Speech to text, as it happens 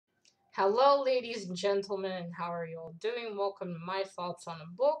Hello, ladies and gentlemen, how are you all doing? Welcome to my thoughts on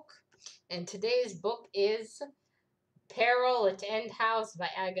a book. And today's book is Peril At End House by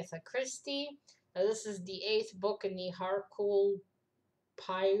Agatha Christie. Now, this is the eighth book in the Hercule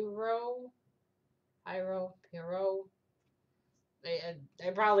Pyro. Pyro. I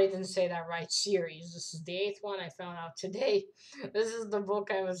probably didn't say that right series. This is the eighth one I found out today. This is the book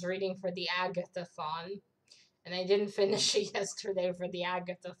I was reading for the Agathathon. And I didn't finish it yesterday for the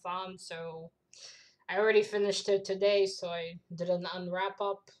Agathathon, so I already finished it today, so I did an unwrap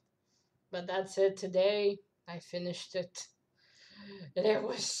up. But that's it today. I finished it. And it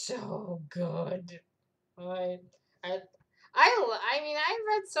was so good. I, I, I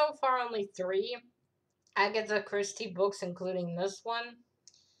read so far only three Agatha Christie books, including this one.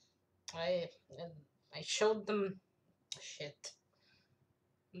 I, I showed them. Shit.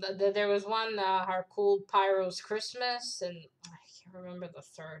 There was one, Hercule Pyro's Christmas, and I can't remember the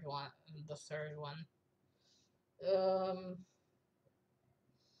third one. The third one. Um,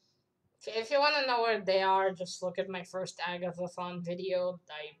 if you want to know where they are, just look at my first Agathathon video.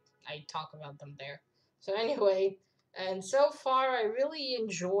 I talk about them there. So anyway, and so far I really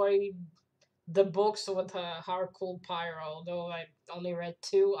enjoyed the books with Hercule Pyro. Although I only read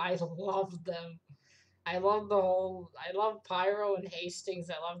two, I love them. I love I love Pyro and Hastings.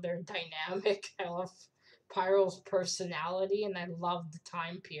 I love their dynamic. I love Pyro's personality, and I love the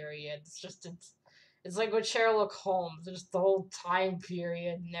time period. It's like with Sherlock Holmes, just the whole time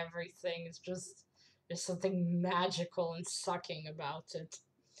period and everything. There's something magical and sucking about it.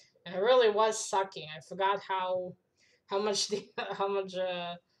 And it really was sucking. I forgot how much how much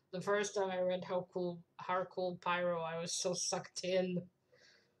the first time I read how cool Pyro, I was so sucked in.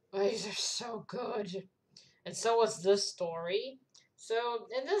 Oh, these are so good. And so was this story. So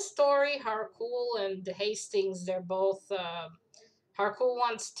in this story, Hercule and Hastings, they're both Hercule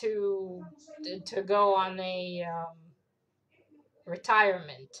wants to go on a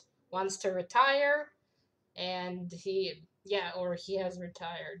retirement. Wants to retire, and he has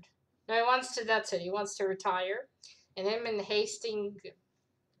retired. No, he wants to. That's it. He wants to retire, and him and Hastings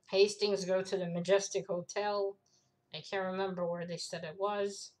go to the Majestic Hotel. I can't remember where they said it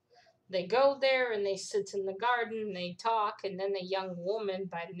was. They go there and they sit in the garden and they talk, and then a young woman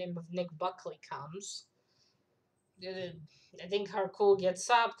by the name of Nick Buckley comes. Uh, I think Hercule gets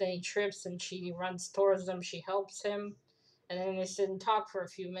up, then he trips and she runs towards them. She helps him, and then they sit and talk for a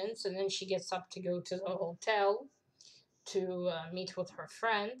few minutes, and then she gets up to go to the hotel to meet with her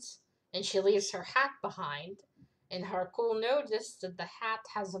friends, and she leaves her hat behind. And Hercule noticed that the hat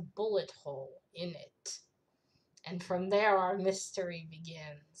has a bullet hole in it. And from there, our mystery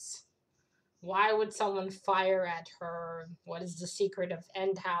begins. Why would someone fire at her? What is the secret of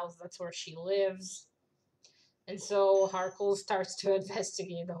End House? That's where she lives. And so Harkle starts to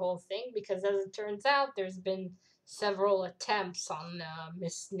investigate the whole thing because, as it turns out, there's been several attempts on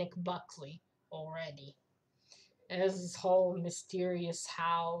Miss Nick Buckley already. And there's this whole mysterious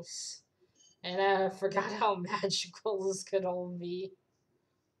house. And I forgot how magical this could all be.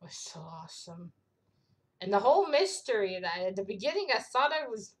 It was so awesome. And the whole mystery that at the beginning I thought I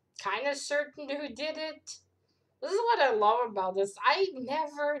was kind of certain who did it. This is what I love about this. I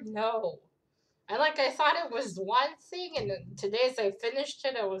never know. And like I thought it was one thing, and then today as I finished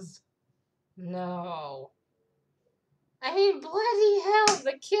it, I was no. I mean, bloody hell,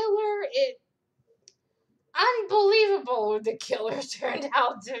 the killer! It unbelievable what the killer turned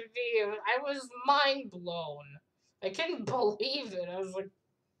out to be. I was mind blown. I couldn't believe it. I was like,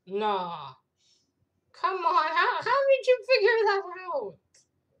 nah, come on, how did you figure that out?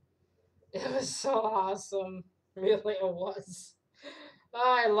 It was so awesome. Really, it was.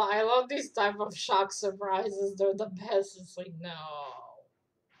 Oh, I love these type of shock surprises. They're the best. It's like, no.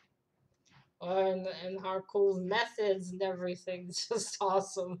 And Harcool's methods and everything. It's just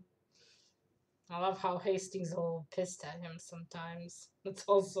awesome. I love how Hastings is a little pissed at him sometimes. It's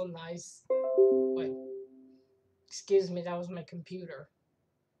also nice. Wait, excuse me, that was my computer.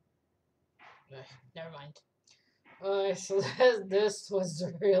 Ugh, never mind. So this was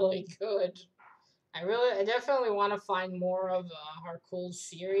really good. I definitely want to find more of Harcool's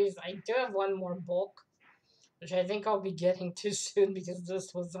series. I do have one more book, which I think I'll be getting to soon because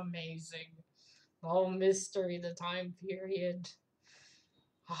this was amazing. The whole mystery, the time period.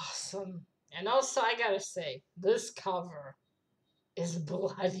 Awesome. And also, I gotta say, this cover is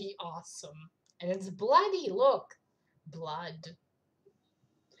bloody awesome. And it's bloody, look. Blood.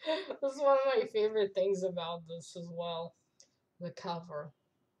 This is one of my favorite things about this as well. The cover.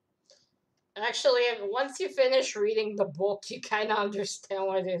 Actually, once you finish reading the book, you kind of understand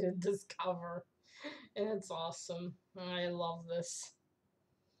why they did this cover. And it's awesome. I love this.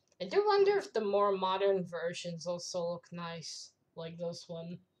 I do wonder if the more modern versions also look nice, like this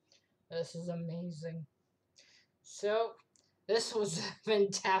one. This is amazing. So, this was a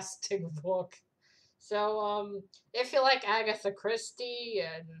fantastic book. So, if you like Agatha Christie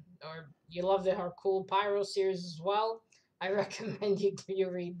and or you love the Hercule Poirot series as well, I recommend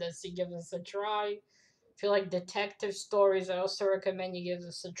you read this. You give this a try. If you like detective stories, I also recommend you give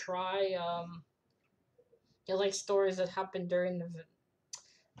this a try. You like stories that happen during the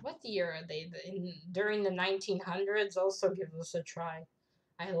what year are they in during the 1900s? Also give this a try.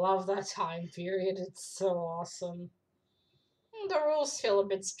 I love that time period. It's so awesome. The rules feel a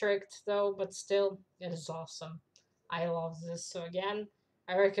bit strict though, but still, it is awesome. I love this. So again,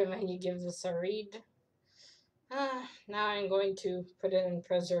 I recommend you give this a read. Now I'm going to put it in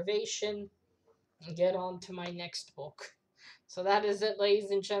preservation and get on to my next book. So that is it,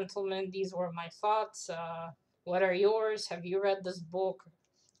 ladies and gentlemen. These were my thoughts. What are yours? Have you read this book?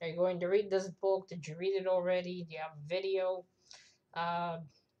 Are you going to read this book? Did you read it already? Do you have a video? Uh,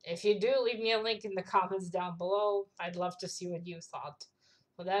 if you do, leave me a link in the comments down below. I'd love to see what you thought.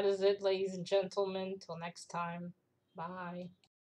 Well, that is it, ladies and gentlemen. Till next time. Bye.